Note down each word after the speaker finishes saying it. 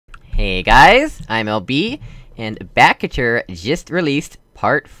Hey guys, I'm LB, and Batcature just released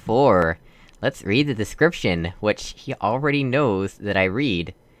Part 4. Let's read the description, which he already knows that I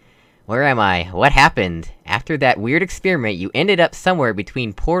read. Where am I? What happened? After that weird experiment, you ended up somewhere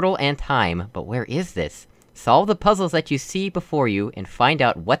between portal and time, but where is this? Solve the puzzles that you see before you, and find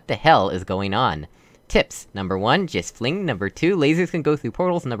out what the hell is going on. Tips. Number 1, just fling. Number 2, lasers can go through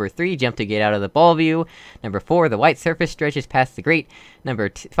portals. Number 3, jump to get out of the ball view. Number 4, the white surface stretches past the grate.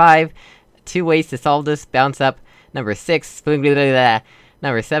 Number 5, 2 ways to solve this, bounce up. Number 6, blah, blah, blah, blah.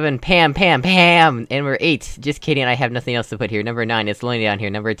 Number 7, Pam! And number 8, just kidding, I have nothing else to put here. Number 9, it's lonely down here.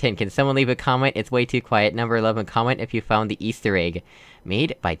 Number 10, can someone leave a comment? It's way too quiet. Number 11, comment if you found the Easter egg.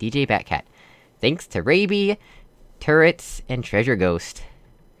 Made by DJ Batcat. Thanks to Raby, Turrets, and Treasure Ghost.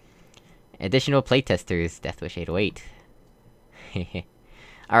 Additional playtesters, Deathwish 808.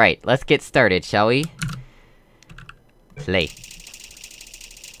 Alright, let's get started, shall we? Play.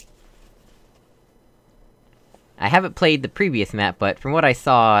 I haven't played the previous map, but from what I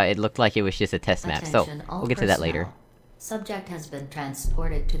saw, it looked like it was just a test map, so we'll get to that later. Subject has been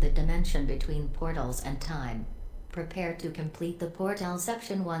transported to the dimension between portals and time. Prepare to complete the portal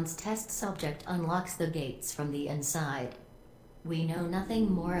section once test subject unlocks the gates from the inside. We know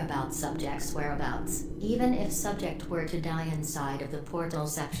nothing more about subject's whereabouts. Even if subject were to die inside of the portal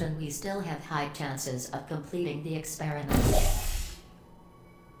section, we still have high chances of completing the experiment.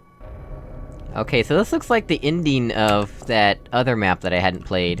 Okay, so this looks like the ending of that other map that I hadn't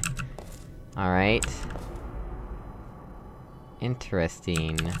played. Alright.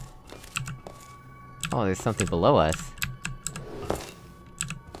 Interesting. Oh, there's something below us.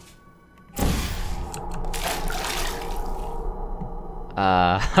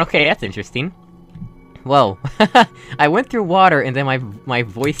 Okay, that's interesting. Whoa. I went through water, and then my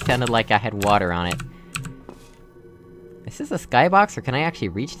voice sounded like I had water on it. Is this a skybox, or can I actually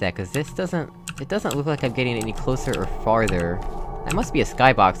reach that? Cause this doesn't... it doesn't look like I'm getting any closer or farther. That must be a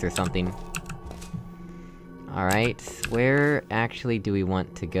skybox or something. Alright, where actually do we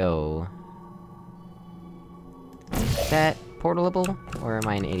want to go? Is that portalable? Or am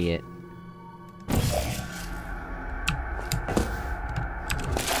I an idiot?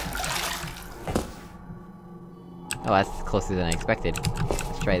 Oh, that's closer than I expected.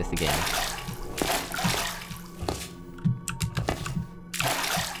 Let's try this again.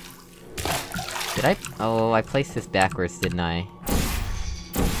 Did I- oh, I placed this backwards, didn't I?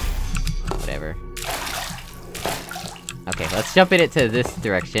 Whatever. Okay, let's jump in it to this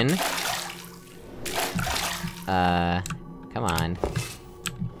direction. Come on.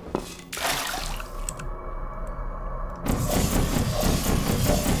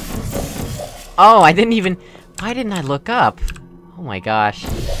 Oh, I didn't even- why didn't I look up? Oh my gosh.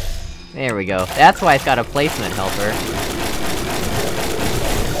 There we go. That's why it's got a placement helper.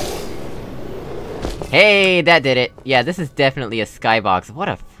 Hey, that did it! Yeah, this is definitely a skybox. What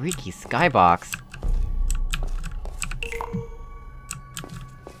a freaky skybox!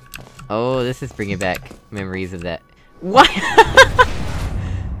 Oh, this is bringing back memories of that- what?!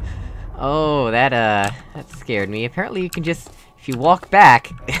 Oh, that scared me. Apparently you can just- if you walk back,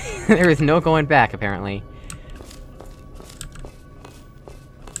 there is no going back, apparently.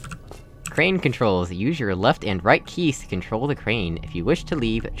 Crane controls. Use your left and right keys to control the crane. If you wish to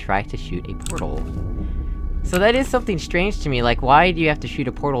leave, try to shoot a portal. So that is something strange to me, like, why do you have to shoot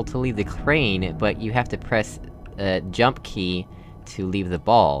a portal to leave the crane, but you have to press a jump key to leave the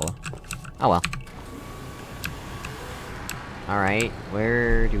ball? Oh well. Alright,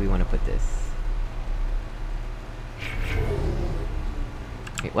 where do we want to put this?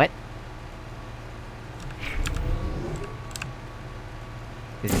 Wait, what?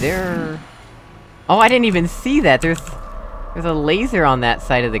 Is there... oh, I didn't even see that! There's a laser on that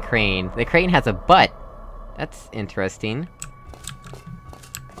side of the crane. The crane has a butt! That's interesting.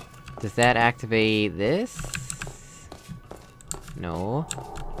 Does that activate this? No.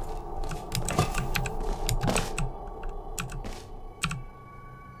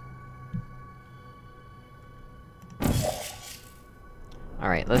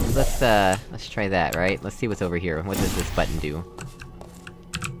 Alright, let's try that, right? Let's see what's over here. What does this button do?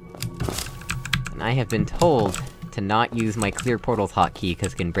 And I have been told to not use my clear portals hotkey,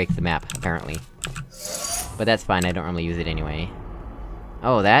 cause it can break the map, apparently. But that's fine, I don't normally use it anyway.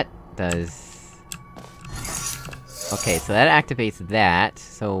 Oh, that does... okay, so that activates that,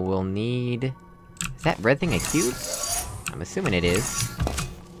 so we'll need... is that red thing a cube? I'm assuming it is.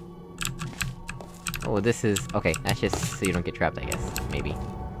 Oh, this is... okay, that's just so you don't get trapped, I guess. Maybe.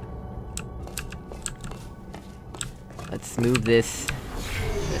 Let's move this...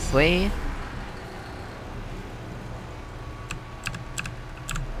 this way.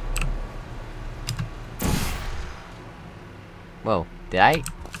 Whoa, did I?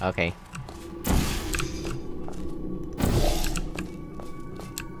 Okay.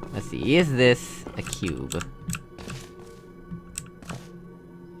 Let's see, is this a cube?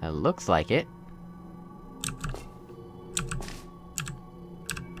 It looks like it.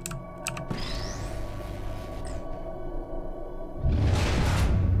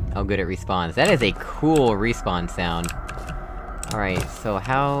 Oh good, it respawns. That is a cool respawn sound. Alright, so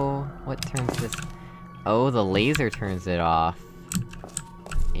what turns this... Oh, the laser turns it off.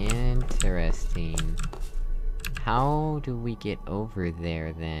 Interesting. How do we get over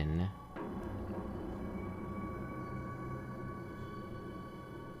there, then?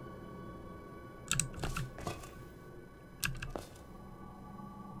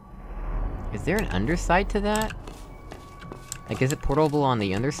 Is there an underside to that? Like, is it portable on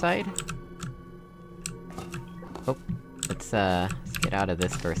the underside? Oh, let's get out of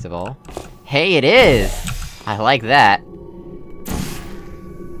this first of all. Hey, it is! I like that!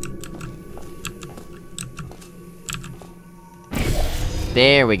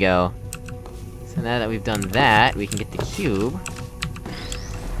 There we go. So now that we've done that, we can get the cube.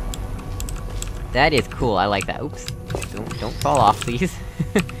 That is cool, I like that. Oops. Don't fall off, please.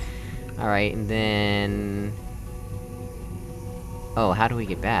 Alright, and then... Oh, how do we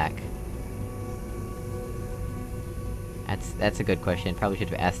get back? That's a good question. Probably should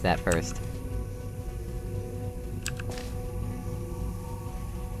have asked that first.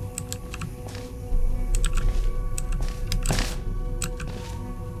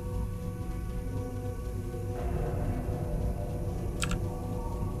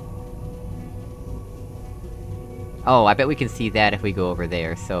 Oh, I bet we can see that if we go over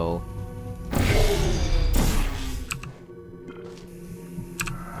there, so...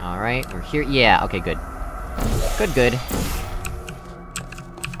 Alright, we're here- yeah, okay, good. Good.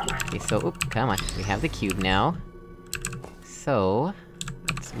 Okay, so- oop, come on, we have the cube now. So...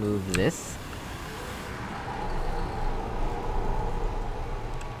 let's move this.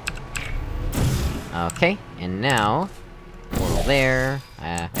 Okay, and now... portal there.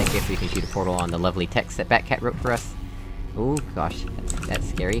 I guess we can shoot a portal on the lovely text that Batcat wrote for us. Oh gosh, that's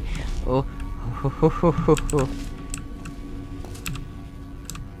scary. Oh,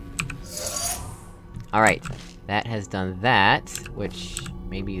 Alright, that has done that, which...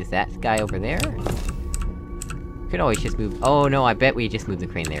 maybe is that guy over there? Could always just move- oh no, I bet we just moved the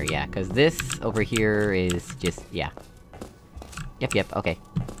crane there, yeah, cause this over here is just- yeah. Yep, okay.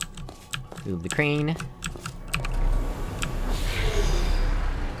 Move the crane.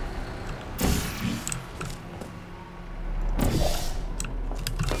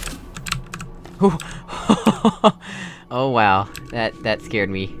 Oh wow, that scared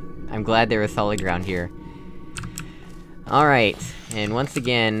me. I'm glad there was solid ground here. Alright, and once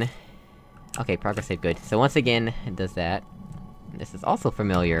again... Okay, progress save, good. So once again, it does that. This is also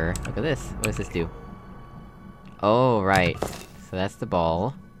familiar. Look at this. What does this do? Oh, right. So that's the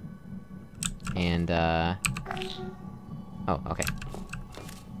ball. And, oh, okay.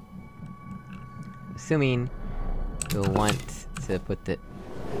 Assuming we'll want to put the...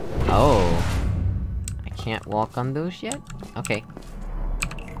 Oh! I can't walk on those yet? Okay.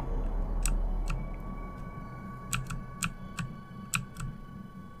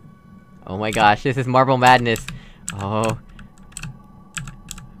 Oh my gosh, this is Marble Madness! Oh.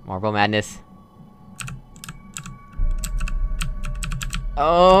 Marble Madness.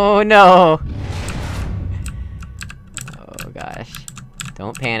 Oh no! Oh gosh.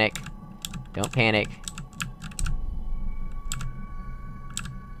 Don't panic. Don't panic.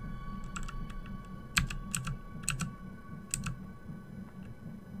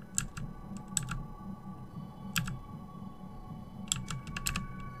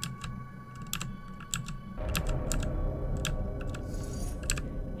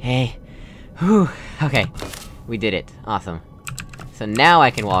 Hey. Whew. Okay. We did it. Awesome. So now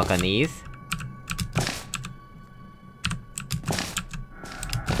I can walk on these.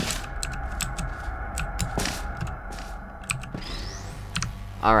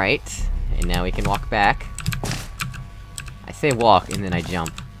 Alright. And now we can walk back. I say walk, and then I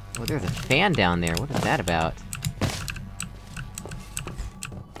jump. Oh, there's a fan down there, what is that about?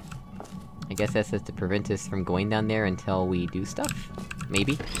 I guess that's just to prevent us from going down there until we do stuff?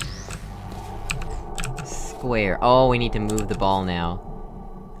 Maybe? Square. Oh, we need to move the ball now.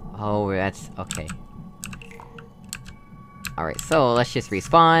 Oh, that's... okay. Alright, so let's just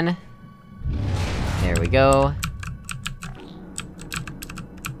respawn. There we go.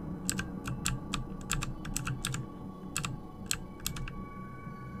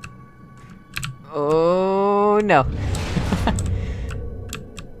 Oh no!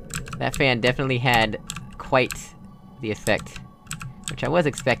 That fan definitely had quite the effect Which I was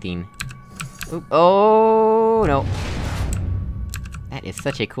expecting. Oop, oh no! That is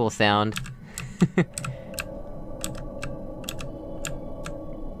such a cool sound.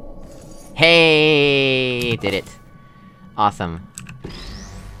 Hey! Did it. Awesome.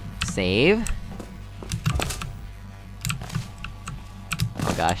 Save.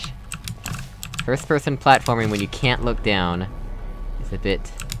 Oh gosh. First-person platforming when you can't look down is a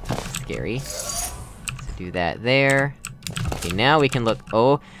bit scary. So do that there. Okay, now we can look-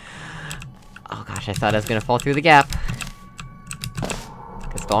 oh! Oh gosh, I thought I was gonna fall through the gap.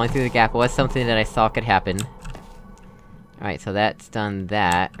 Cause falling through the gap was something that I saw could happen. Alright, so that's done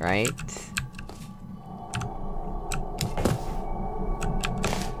that, right?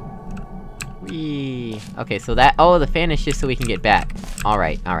 Whee! Okay, so that- oh, the fan is just so we can get back.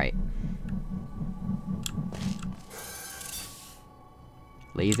 Alright, alright.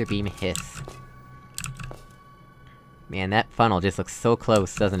 Laser beam hiss. Man, that funnel just looks so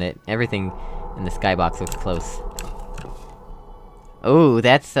close, doesn't it? Everything in the skybox looks close. Oh,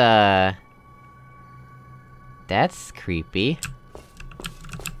 that's creepy.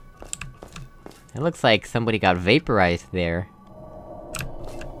 It looks like somebody got vaporized there.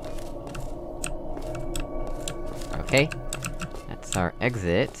 Okay. That's our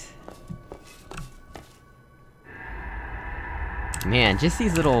exit. Man, just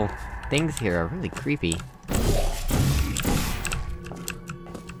these little things here are really creepy.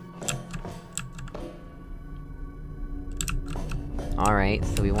 Alright,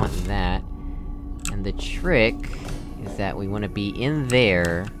 so we want that. And the trick is that we wanna be in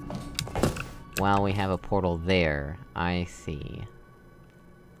there while we have a portal there. I see.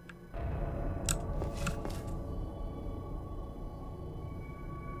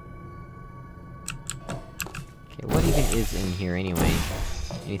 Okay, what even is in here anyway?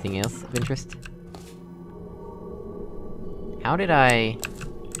 Anything else of interest? How did I...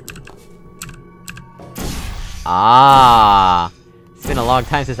 Ah! It's been a long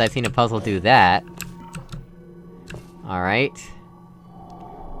time since I've seen a puzzle do that. Alright.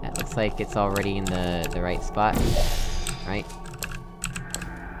 That looks like it's already in the right spot. Right?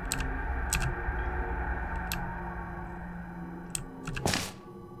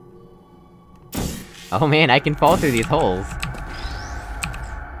 Oh man, I can fall through these holes!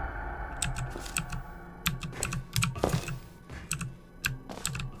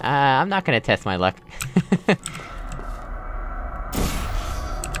 I'm not gonna test my luck.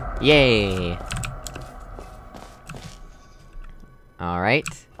 Yay!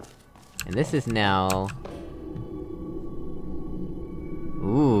 Alright. And this is now...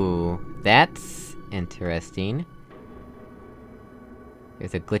 Ooh, that's interesting.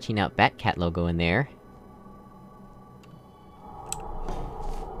 There's a glitching out Batcat logo in there.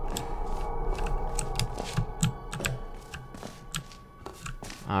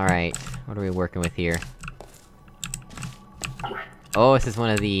 Alright, what are we working with here? Oh, this is one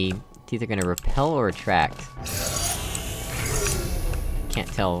of the... It's either gonna repel or attract. Can't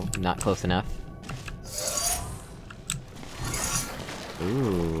tell, not close enough.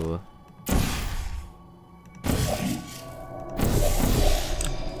 Ooh.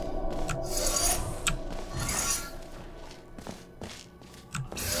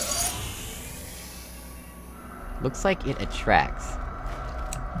 Looks like it attracts.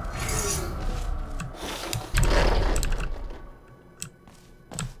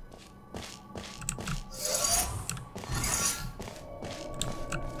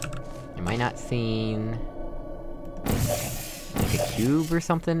 Am I not seeing... like a cube or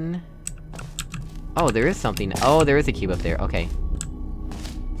something? Oh, there is something- oh, there is a cube up there, okay.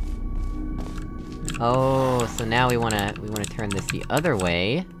 Oh, so now we wanna turn this the other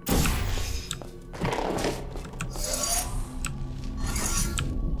way.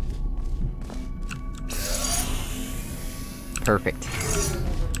 Perfect.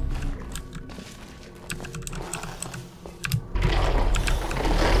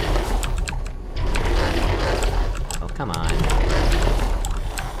 Oh, come on.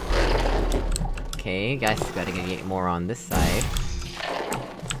 Okay, guys, gotta get more on this side.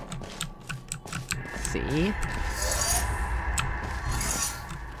 Let's see.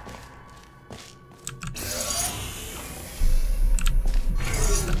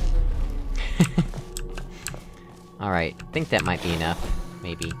 Alright, I think that might be enough.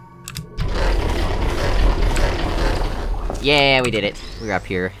 Maybe. Yeah, we did it! We're up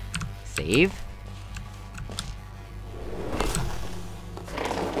here. Save.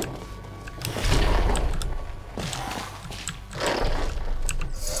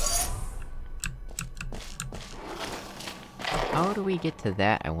 How do we get to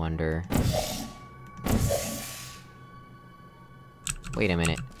that, I wonder? Wait a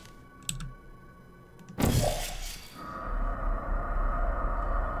minute.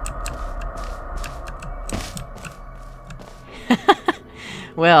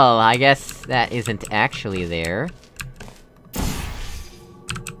 Well, I guess that isn't actually there.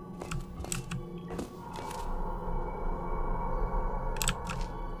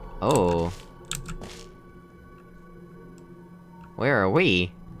 Oh. Where are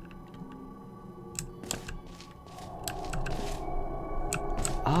we?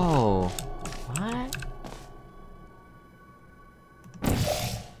 Oh. What?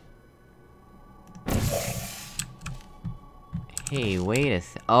 Hey, wait a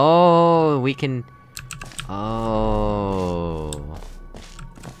sec- Oh, we can... Oh...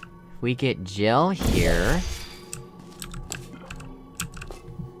 We get gel here...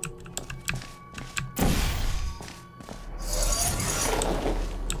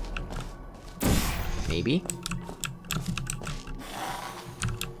 Maybe?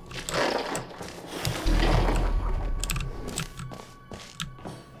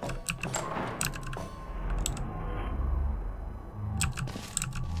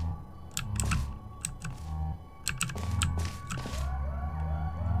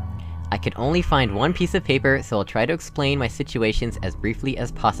 I can only find one piece of paper, so I'll try to explain my situations as briefly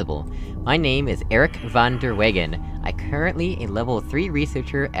as possible. My name is Eric van der Wegen. I'm currently a level 3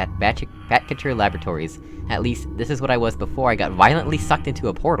 researcher at Batcature Laboratories. At least, this is what I was before I got violently sucked into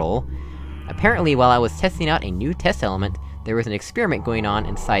a portal. Apparently, while I was testing out a new test element, there was an experiment going on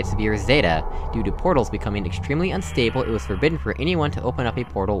inside Severe Zeta. Due to portals becoming extremely unstable, it was forbidden for anyone to open up a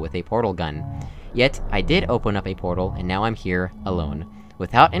portal with a portal gun. Yet, I did open up a portal, and now I'm here, alone.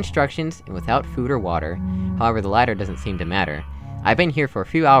 Without instructions, and without food or water. However, the latter doesn't seem to matter. I've been here for a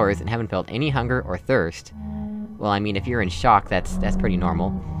few hours and haven't felt any hunger or thirst. Well, I mean, if you're in shock, that's pretty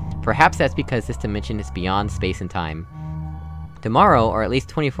normal. Perhaps that's because this dimension is beyond space and time. Tomorrow, or at least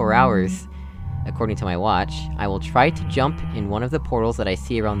 24 hours, according to my watch, I will try to jump in one of the portals that I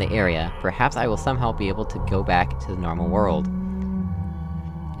see around the area. Perhaps I will somehow be able to go back to the normal world.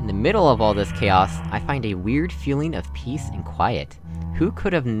 In the middle of all this chaos, I find a weird feeling of peace and quiet. Who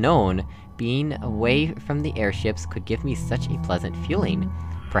could have known being away from the airships could give me such a pleasant feeling?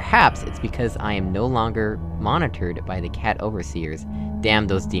 Perhaps it's because I am no longer monitored by the cat overseers. Damn,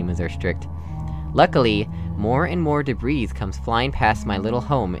 those demons are strict. Luckily, more and more debris comes flying past my little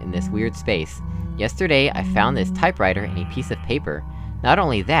home in this weird space. Yesterday, I found this typewriter and a piece of paper. Not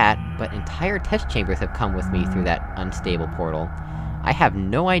only that, but entire test chambers have come with me through that unstable portal. I have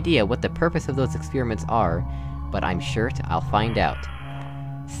no idea what the purpose of those experiments are, but I'm sure I'll find out.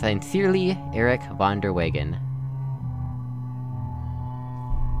 Sincerely, Eric van der Wegen.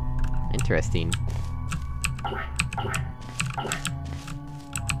 Interesting.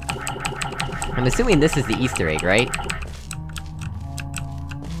 I'm assuming this is the Easter egg, right?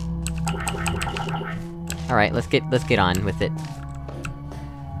 Alright, let's get on with it.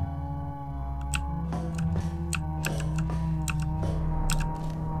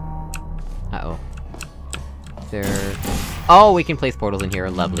 Uh-oh. Is there... Oh, we can place portals in here,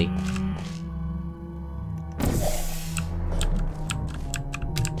 lovely.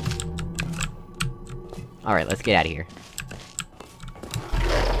 Alright, let's get out of here.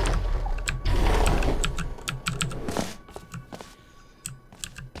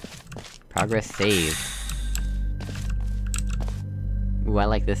 Progress saved. Ooh, I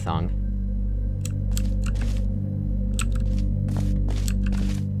like this song.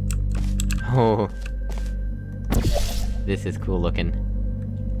 Oh. This is cool looking.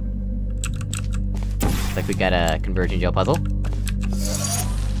 Looks like we got a conversion gel puzzle.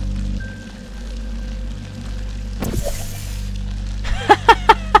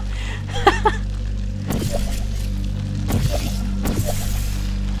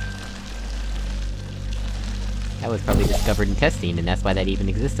 That was probably discovered in testing, and that's why that even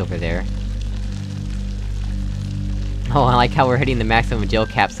exists over there. Oh, I like how we're hitting the maximum gel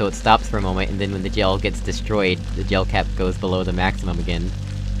cap so it stops for a moment, and then when the gel gets destroyed, the gel cap goes below the maximum again.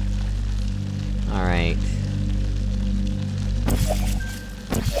 Alright.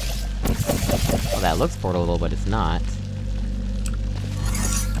 Well, that looks portable, but it's not.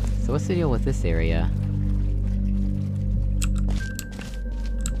 So what's the deal with this area?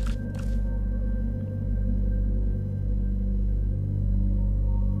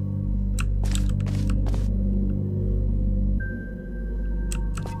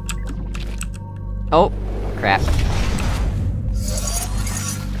 Oh! Crap.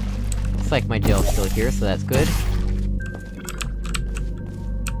 Looks like my gel's still here, so that's good.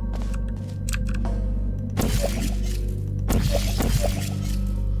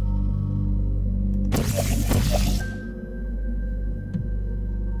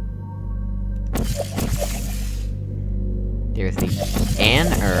 seriously. An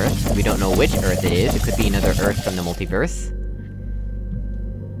Earth. We don't know which Earth it is. It could be another Earth from the multiverse.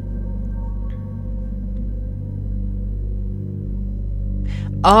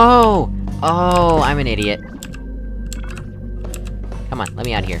 Oh! Oh, I'm an idiot. Come on, let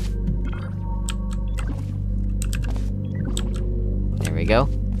me out of here. There we go.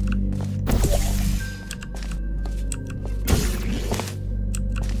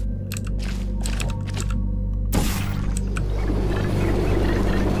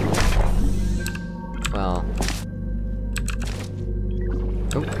 Well...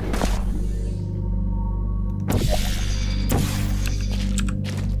 Oh.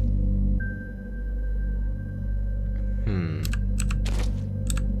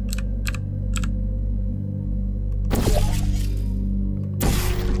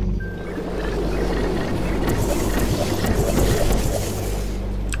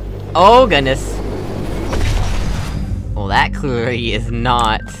 Oh goodness! Well, that clearly is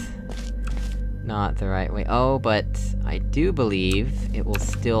not the right way. Oh, but I do believe it will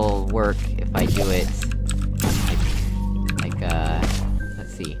still work if I do it...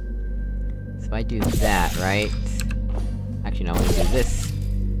 let's see. So if I do that, right? Actually, no, I'm gonna do this.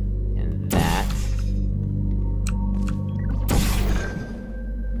 And that.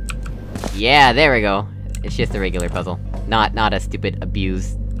 Yeah, there we go! It's just a regular puzzle. Not a stupid,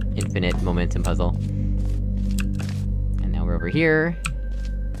 abused, infinite momentum puzzle. And now we're over here.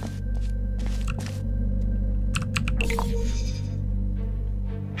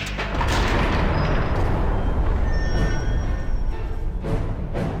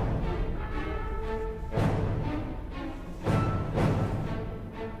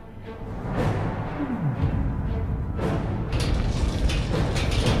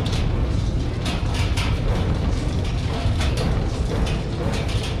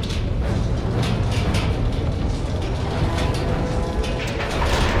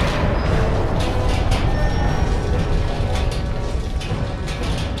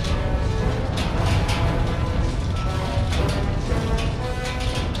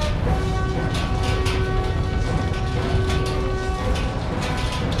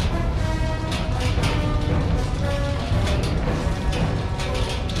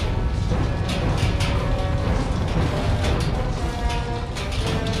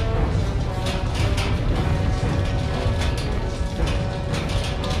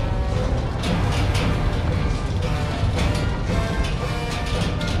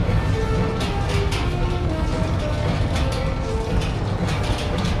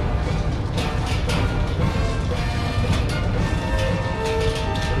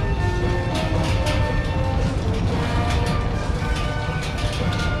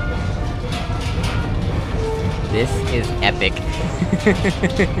 This is epic.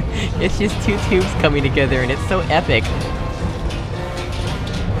 It's just two tubes coming together, and it's so epic!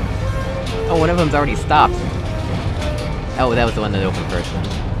 Oh, one of them's already stopped. Oh, that was the one that opened first.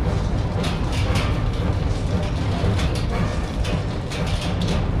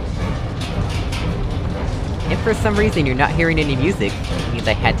 If for some reason you're not hearing any music, it means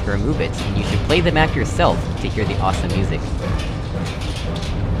I had to remove it, and you should play the map yourself to hear the awesome music.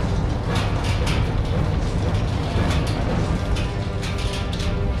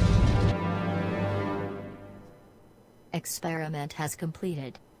 Experiment has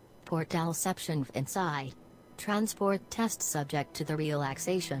completed. Portalception inside. Transport test subject to the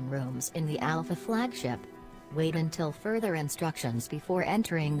relaxation rooms in the Alpha flagship. Wait until further instructions before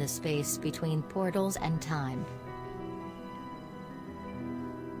entering the space between portals and time.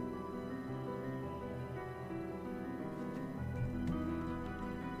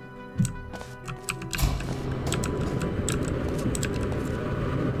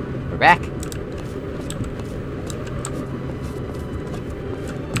 We're back!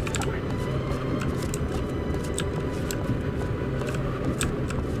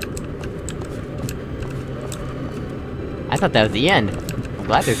 I thought that was the end. I'm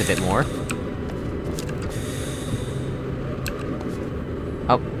glad there's a bit more.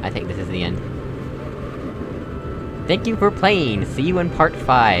 Oh, I think this is the end. Thank you for playing! See you in part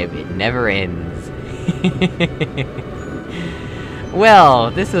 5, it never ends.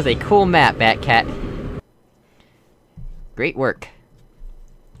 Well, this was a cool map, Batcat. Great work.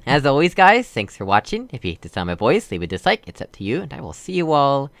 As always, guys, thanks for watching. If you hate the sound of my voice, leave a dislike, it's up to you, and I will see you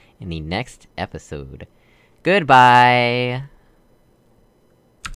all in the next episode. Goodbye!